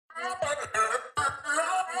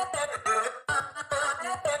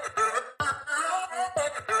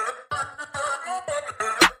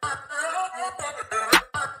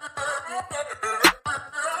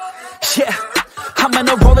Yeah, I'm in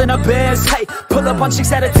a rollin' a biz, hey. Pull up on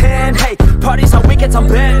chicks out of 10, hey. Parties on weekends, I'm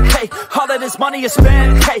bent, hey. All of this money is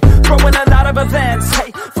spent, hey. Throwing a lot of events,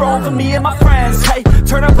 hey. Throwing for me and my friends, hey.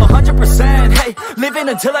 Turn up 100%, hey. Living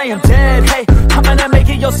until I am dead, hey. I'm gonna make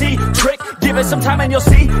it, you'll see. Trick, give it some time and you'll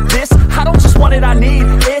see. This, I don't just want it, I need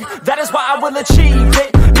it. That is why I will achieve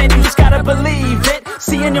it. Man, you just gotta believe it.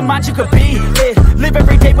 See in your mind you could be it. Live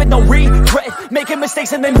every day with no regret. Making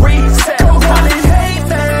mistakes and then reset. Go on and hate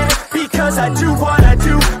that, because I do what I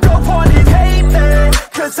do. Go on and hate that,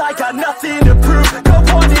 cause I got nothing to prove. Go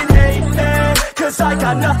on and hate that, cause I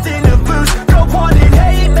got nothing to lose. Go on and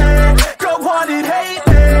hate that, go on and hate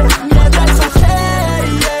that. Yeah, that's okay,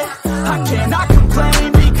 yeah. I cannot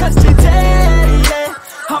complain, because today, yeah,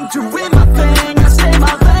 I'm doing my thing, I stay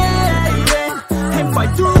my lane, yeah, and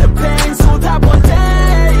fight through the pain so that one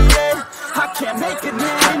day, yeah, I can't make a name.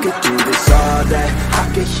 I could do this all day,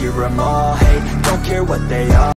 I could hear them all, hey, don't care what they are.